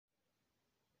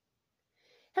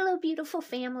Hello, beautiful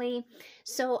family.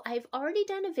 So I've already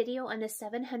done a video on a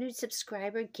 700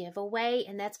 subscriber giveaway,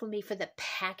 and that's going to be for the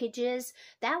packages.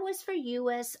 That was for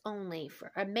US only,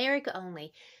 for America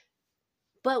only.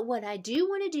 But what I do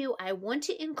want to do, I want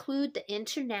to include the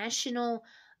international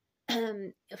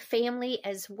family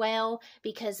as well,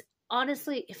 because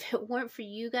honestly, if it weren't for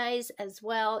you guys as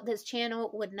well, this channel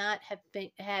would not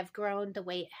have grown the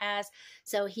way it has.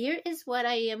 So here is what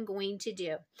I am going to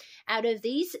do. Out of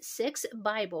these 6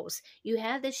 Bibles, you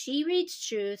have the She Reads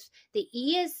Truth, the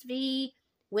ESV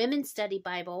Women's Study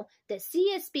Bible, the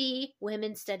CSB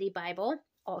Women's Study Bible,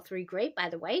 all 3 great, by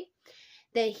the way,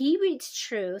 the He Reads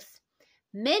Truth,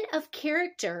 Men of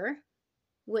Character,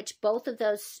 which both of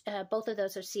those are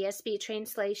CSB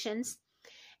translations,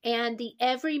 and the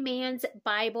Every Man's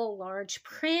Bible large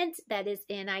print, that is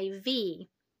NIV.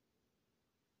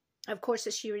 Of course,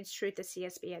 the She Reads Truth, the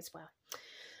CSB as well.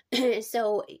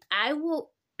 So I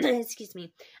will, excuse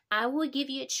me, I will give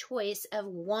you a choice of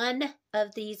one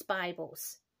of these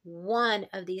Bibles. One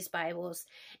of these Bibles.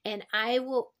 And I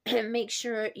will make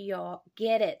sure y'all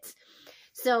get it.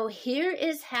 So here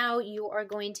is how you are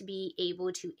going to be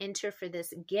able to enter for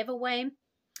this giveaway.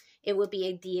 It will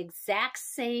be the exact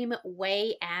same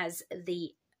way as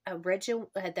the original,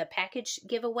 the package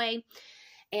giveaway.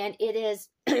 And it is,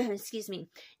 excuse me,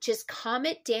 just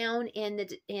comment down in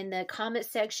the comment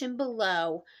section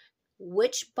below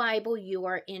which Bible you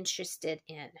are interested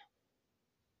in.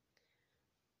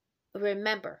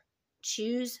 Remember,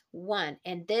 choose one.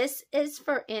 And this is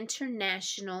for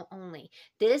international only.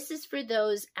 This is for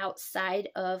those outside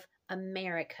of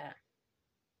America.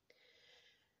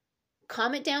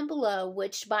 Comment down below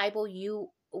which Bible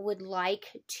you would like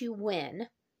to win.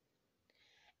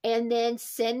 And then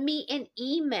send me an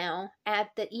email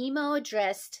at the email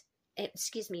address, at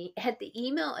the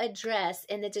email address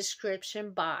in the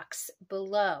description box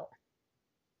below.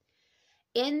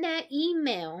 In that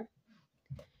email,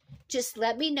 just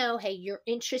let me know, hey, you're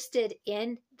interested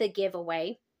in the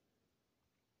giveaway.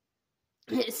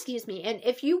 Excuse me. And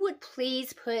if you would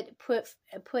please put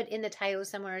in the title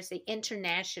somewhere as the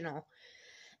international.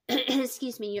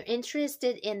 Excuse me. You're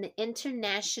interested in the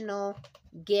international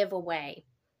giveaway.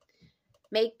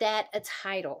 Make that a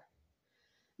title.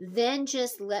 Then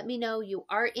just let me know you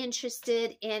are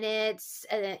interested in it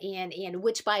and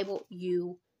which Bible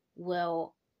you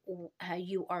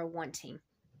are wanting.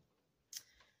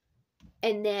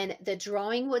 And then the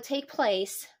drawing will take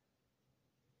place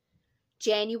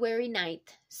January 9th,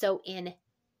 so in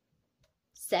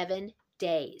 7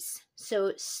 days.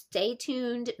 So stay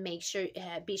tuned. Make sure,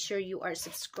 be sure you are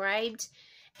subscribed.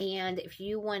 And if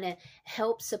you want to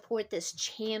help support this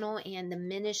channel and the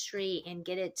ministry and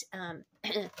get it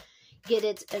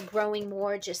growing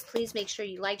more, just please make sure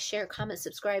you like, share, comment,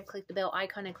 subscribe, click the bell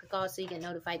icon, and click all so you get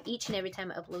notified each and every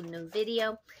time I upload a new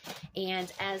video.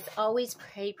 And as always,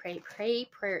 pray, pray, pray.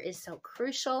 Prayer is so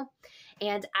crucial.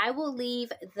 And I will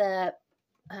leave the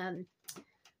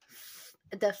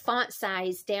font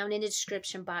size down in the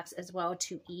description box as well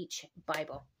to each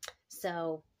Bible.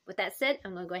 So with that said,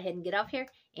 I'm going to go ahead and get off here.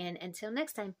 And until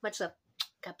next time, much love.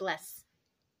 God bless.